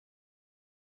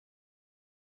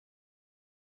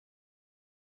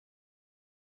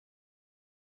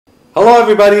Hello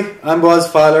everybody, I'm Boaz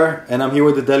Fyler and I'm here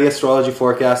with the daily astrology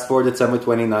forecast for December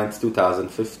 29th,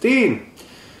 2015.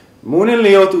 Moon in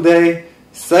Leo today,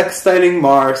 sextiling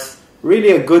Mars,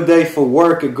 really a good day for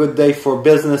work, a good day for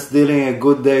business dealing, a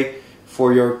good day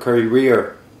for your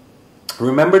career.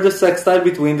 Remember the sextile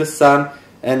between the Sun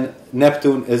and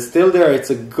Neptune is still there. It's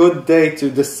a good day to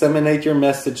disseminate your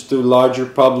message to larger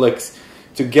publics,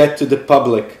 to get to the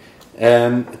public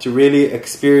and to really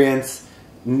experience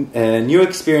new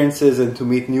experiences and to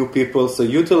meet new people. So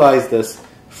utilize this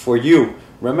for you.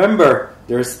 Remember,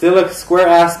 there's still a square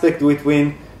aspect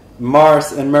between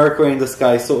Mars and Mercury in the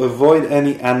sky, so avoid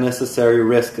any unnecessary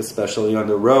risk, especially on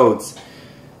the roads.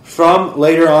 From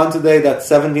later on today, that's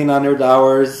 1700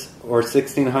 hours or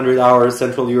 1600 hours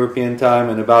Central European Time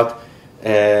and about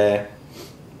 10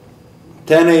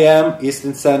 a.m.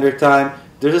 Eastern Standard Time,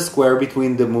 there's a square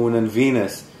between the Moon and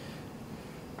Venus.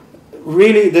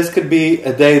 Really, this could be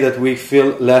a day that we feel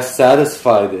less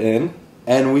satisfied in,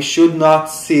 and we should not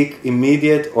seek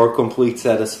immediate or complete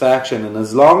satisfaction. And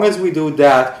as long as we do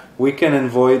that, we can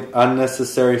avoid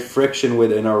unnecessary friction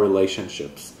within our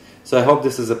relationships. So I hope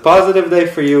this is a positive day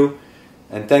for you,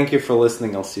 and thank you for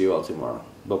listening. I'll see you all tomorrow.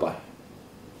 Bye-bye.